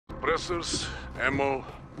Suppressors, ammo,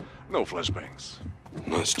 no flashbangs.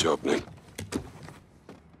 Nice job, Nick.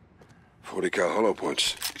 40 cal hollow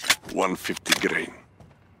points. 150 grain.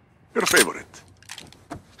 Your favorite.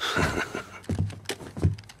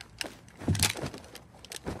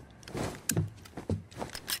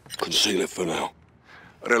 Conceal it for now.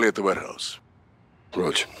 Rally at the warehouse.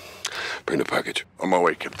 Rog, bring the package. On my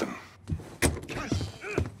way, Captain.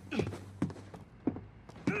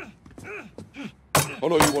 I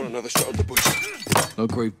know you want another shot at the butcher. No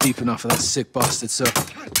grave deep enough for that sick bastard, sir.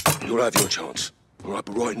 You'll have your chance. All right,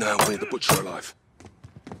 but right now, we need the butcher alive.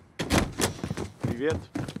 Привет.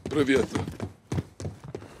 Привет.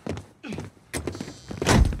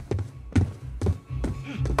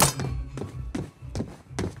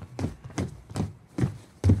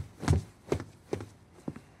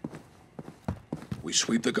 We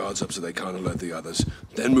sweep the guards up so they can't alert the others,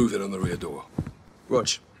 then move in on the rear door. Rog.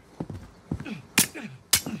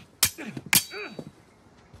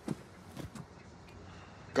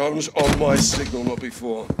 Guns on my signal, not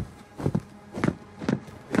before.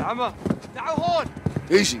 العمى تعالوا هون.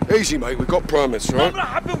 Easy, easy, mate. We've got permits, right? عمرو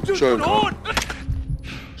حبوا Show وجودكم 'em, هون.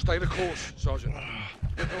 Stay the course, Sergeant.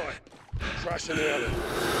 Nikolai, crash in the alley.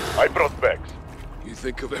 I brought bags. You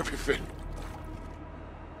think of everything.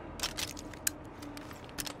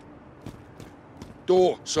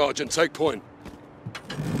 Door, Sergeant. Take point.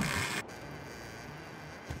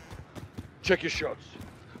 Check your shots.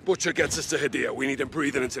 Butcher gets us to Hadir. We need him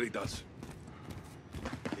breathing until he does.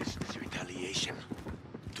 This is retaliation.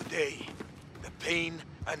 Today, the pain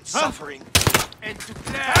and suffering end to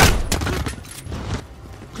clear.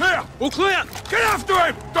 Clear! All clear! Get after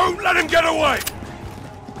him! Don't let him get away!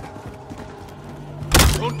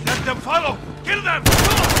 Don't let them follow! Kill them!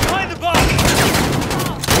 Behind the bar.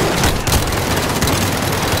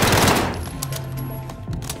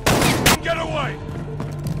 Get away!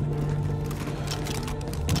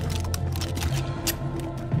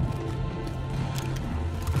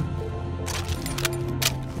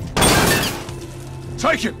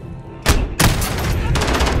 Take him!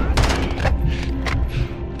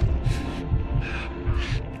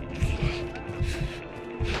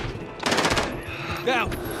 Down.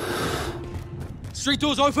 Street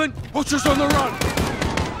doors open. Butcher's on the run!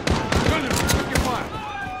 Kill him! Take your fire!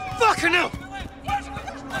 Fucking hell!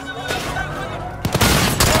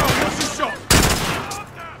 Oh, what's his shot?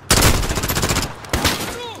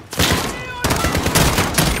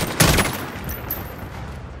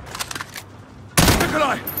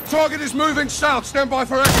 Nikolai! Target is moving south. Stand by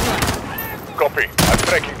for action. Copy. I'm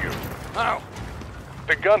tracking you. How?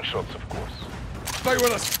 The gunshots, of course. Stay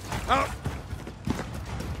with us. Out.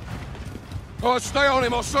 All right, stay on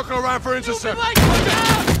him. I'll circle around for intercept. I'll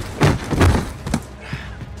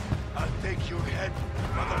take your head,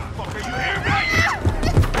 motherfucker. You hear me?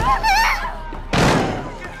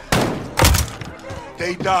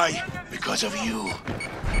 They die because of you.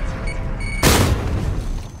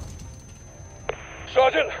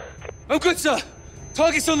 Sergeant! I'm good, sir.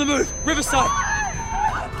 Target's on the move. Riverside.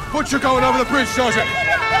 Butcher going over the bridge, Sergeant.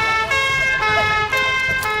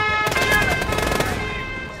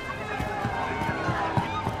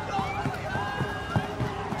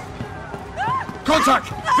 Contact!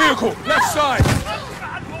 Vehicle! Left side!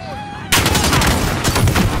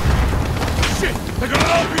 Shit! They got an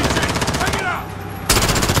RPG! Take it out!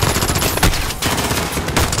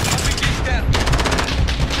 RPG's down.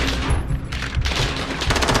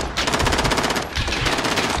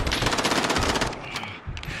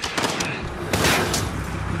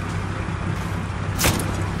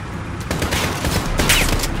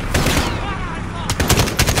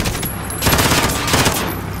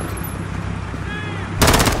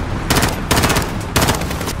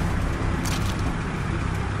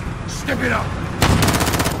 Step it up!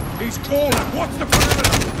 He's cornered! What's the perimeter?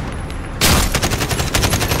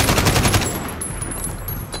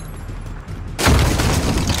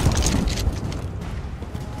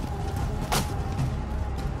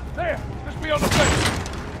 There! Just beyond the fence!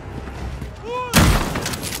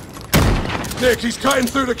 Nick, he's cutting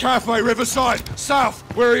through the cafe, Riverside. South,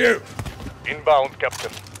 where are you? Inbound,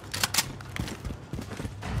 Captain.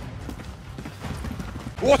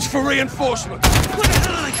 Watch for reinforcements! Where the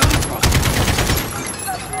hell are they coming from?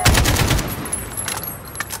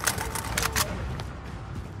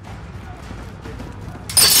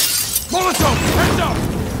 Molotov! Heads up!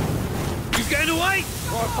 You getting away?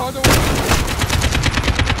 Right, find a way.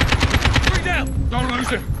 Bring down. Don't lose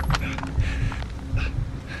him.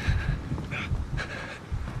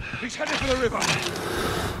 He's headed for the river.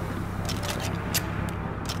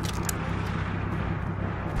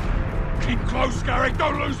 Keep close, Garrick.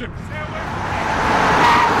 Don't lose him. Stay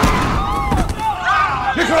away.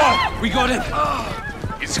 We got him.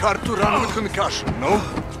 It's hard to run with concussion, no?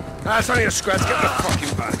 That's only a scratch. Get the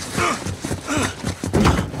fucking back.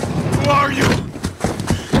 Who are you?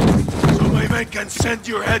 So my men can send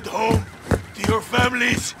your head home to your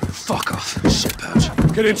families? Fuck off,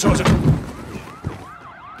 shitpouch. Get in, Sergeant.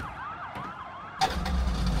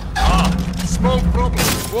 Small problem.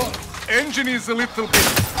 What? Engine is a little bit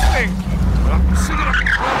stinky.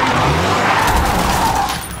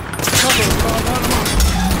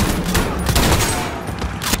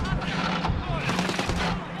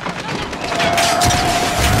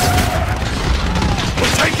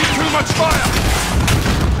 We're taking too much fire!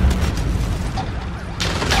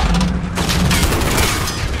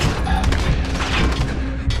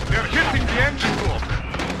 They're hitting the engine block.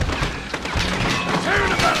 Tear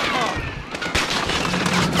the battle car!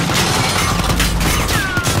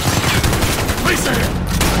 Police are here!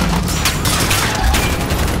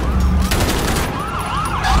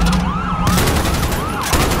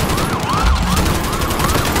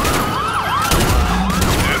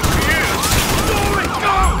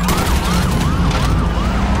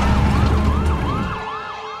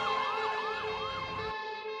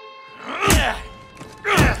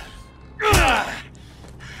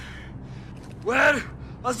 Where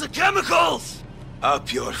are the chemicals?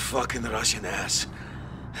 Up your fucking Russian ass.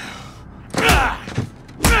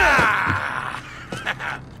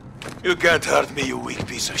 You can't hurt me, you weak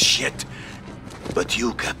piece of shit. But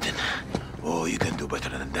you, Captain, oh, you can do better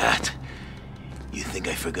than that. You think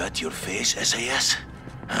I forgot your face, SAS?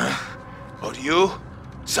 Huh? Or you,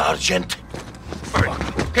 Sergeant?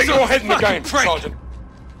 Get your head in the game, prick. Sergeant.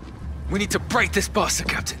 We need to break this bastard,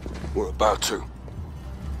 Captain. We're about to.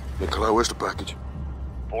 Nikolai, where's the package?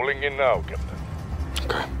 Pulling in now, Captain.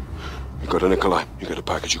 Okay. You go to Nikolai, you get a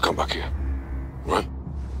package, you come back here. Right?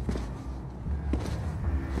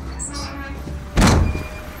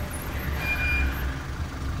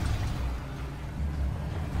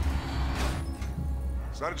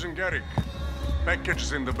 Sergeant Garrick, package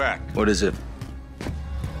is in the back. What is it?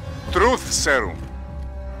 Truth serum.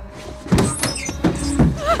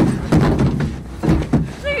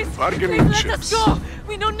 Please, Bargaining please let us chips. go.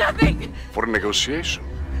 We know nothing. For negotiation.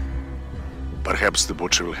 Perhaps the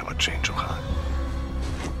butcher will have a change of heart.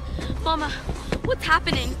 Mama, what's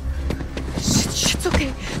happening? Shh, it's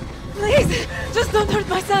okay. Please, just don't hurt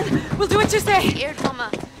my son. We'll do what you say. Scared,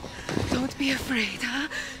 Mama. Don't be afraid, huh?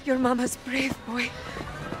 Your mama's brave, boy.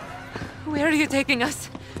 Where are you taking us?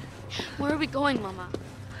 Where are we going, Mama?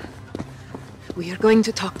 We are going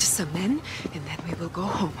to talk to some men, and then we will go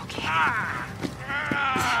home, okay?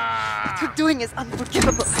 What you're doing is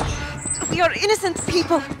unforgivable. We are innocent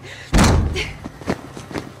people.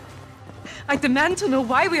 I demand to know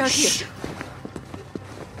why we are here.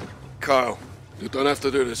 Kyle, you don't have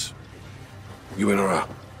to do this. You in or out?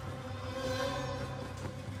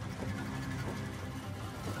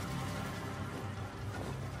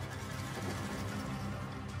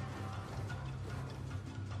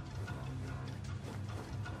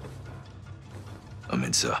 I'm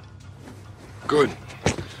in, sir. Good.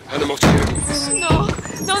 Hand him off to you. No,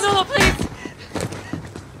 please.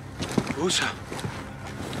 Who's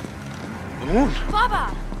Moon?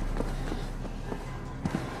 Baba!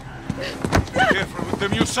 Careful with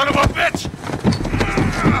them, you son of a bitch!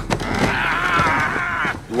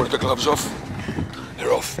 You want the gloves off?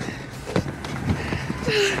 They're off.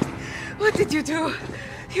 What did you do?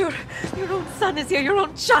 Your own son is here, your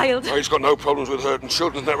own child. Oh, he's got no problems with hurting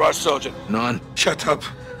children, isn't that right, Sergeant? None. Shut up.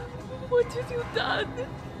 What have you done?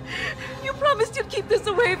 You promised you'd keep this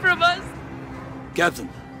away from us. Captain,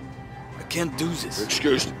 I can't do this. You're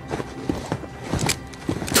excused.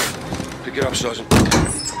 Pick it up, Sergeant.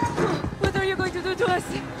 What are you going to do to us?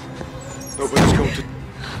 Nobody's going to...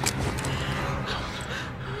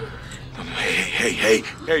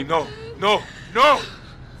 Hey, no.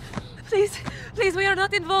 Please, we are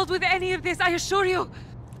not involved with any of this, I assure you.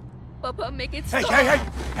 Papa, make it Hey, stop.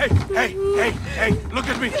 hey, look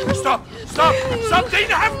at me. Stop. They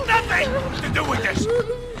have nothing to do with this.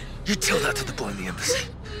 You tell that to the boy in the embassy.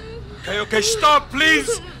 Okay, stop,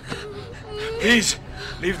 please. Please,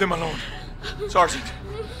 leave them alone. Sergeant,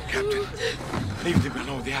 Captain, leave them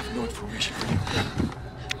alone. They have no information for you.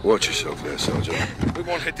 Watch yourself there, Sergeant. We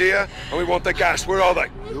want Hadia, and we want the gas. Where are they?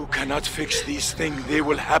 You cannot fix these things. They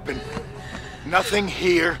will happen. Nothing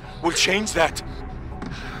here will change that.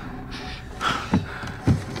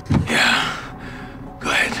 Yeah. Go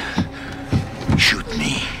ahead. Shoot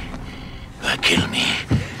me. Kill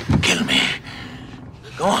me.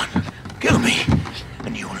 Go on. Kill me.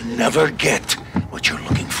 And you will never get what you're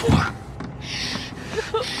looking for.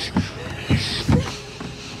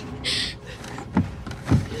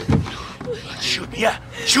 Yeah,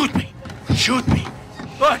 shoot me. Shoot me.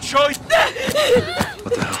 But choice.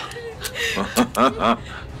 What the hell?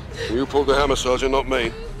 You pulled the hammer, Sergeant, not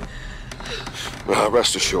me.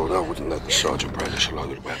 Rest assured, I wouldn't let the Sergeant brandish a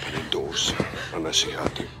loaded weapon indoors, unless he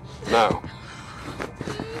had to. Now,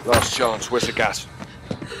 last chance, where's the gas?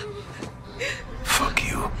 Fuck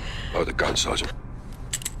you. Load the gun, Sergeant.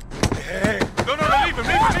 Hey, no, leave him.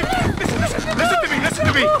 Listen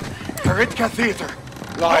to me. Current catheter.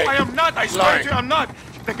 Lie. No, I am not, I swear to you, I'm not.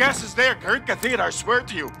 The gas is there, current catheter, I swear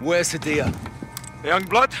to you. Where's Hadia? Young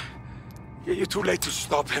blood, you're too late to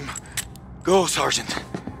stop him. Go, Sergeant.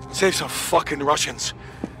 Save some fucking Russians.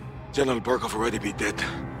 General Barkov already be dead.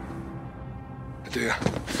 Dear,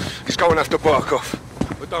 he's going after Barkov.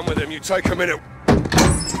 We're done with him. You take a minute.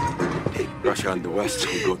 Russia and the West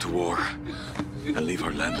will go to war and leave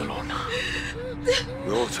our land alone.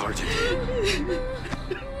 No, Sergeant.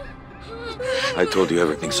 I told you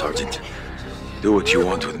everything, Sergeant. Do what you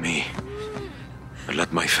want with me, and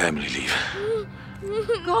let my family leave.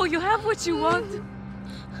 Go, you have what you want.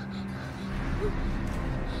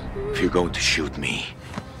 If you're going to shoot me,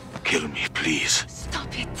 kill me, please. Stop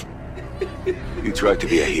it. You tried to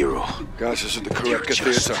be a hero. Gas is at the You're correct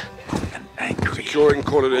just theater. an angry... Secure and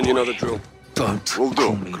call it in, you know the drill. Don't. Will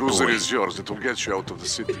call do. me Cruiser boy. is yours. It'll get you out of the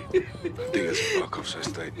city. Diaz at Barkov's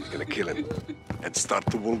estate. He's gonna kill him. And start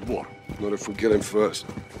the World War. Not if we kill him first.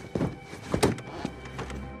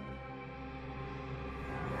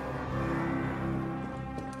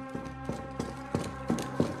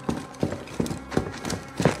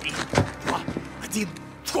 Один,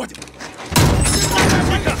 входим!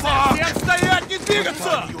 Всем стоять, не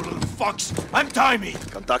двигаться! You little fucks! Untie me!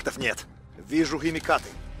 Контактов нет. Вижу химикаты.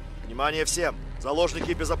 Внимание всем!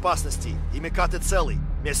 Заложники безопасности. Химикаты целый.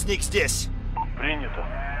 Мясник здесь. Принято.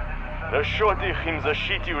 Расчет их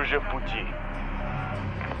химзащите уже в пути.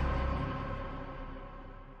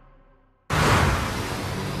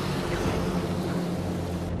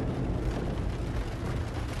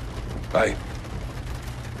 Hey.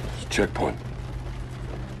 It's a checkpoint.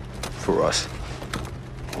 For us.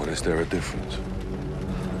 What is there a difference?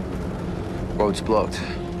 Road's blocked.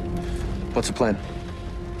 What's the plan?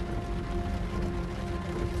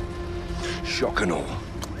 Shock and all.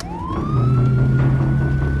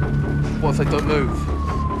 What if they don't move?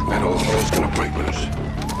 That old hell's gonna break loose.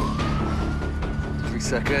 3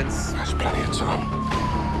 seconds. That's plenty of time.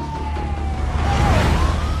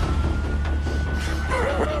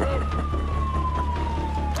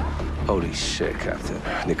 Holy shit, Captain.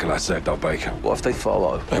 Nikolai saved our bacon. What if they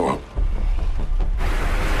follow? They won't.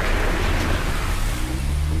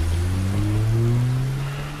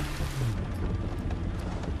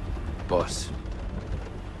 Boss.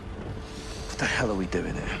 What the hell are we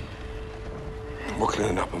doing here? We're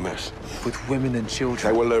cleaning up a mess. With women and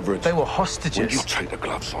children. They were leveraged. They were When hostages. you take the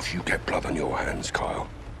gloves off, you get blood on your hands, Kyle.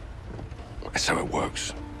 That's how it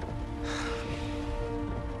works.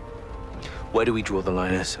 Where do we draw the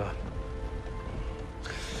line, sir?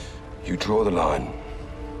 You draw the line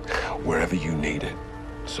wherever you need it,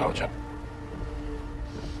 Sergeant.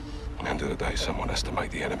 End of the day, someone has to make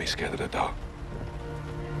the enemy scared of the dark.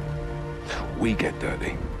 We get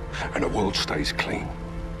dirty, and the world stays clean.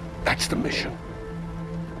 That's the mission.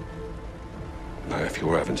 Now, if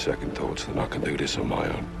you're having second thoughts, then I can do this on my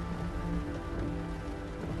own.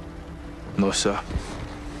 No, sir.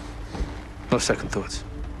 No second thoughts.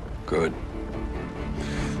 Good.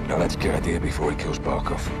 Now let's get out of here before he kills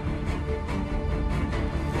Barkov.